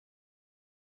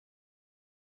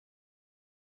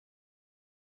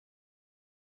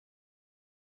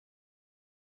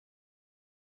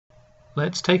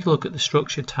Let's take a look at the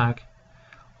structure tag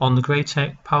on the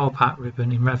Graitec PowerPack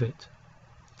ribbon in Revit.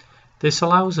 This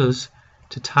allows us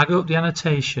to tag up the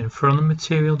annotation from the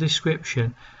material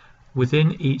description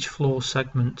within each floor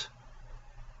segment.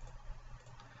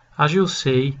 As you'll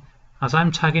see, as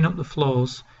I'm tagging up the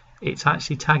floors, it's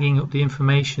actually tagging up the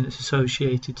information that's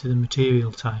associated to the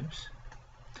material types.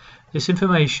 This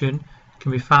information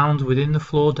can be found within the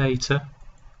floor data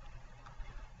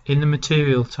in the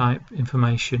material type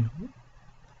information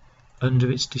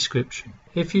under its description.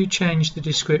 If you change the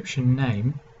description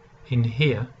name in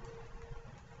here,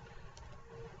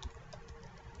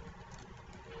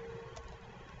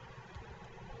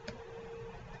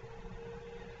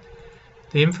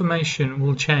 the information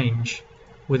will change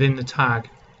within the tag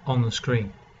on the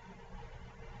screen.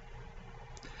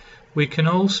 We can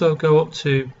also go up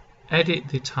to edit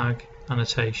the tag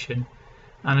annotation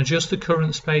and adjust the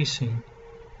current spacing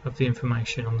of the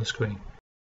information on the screen.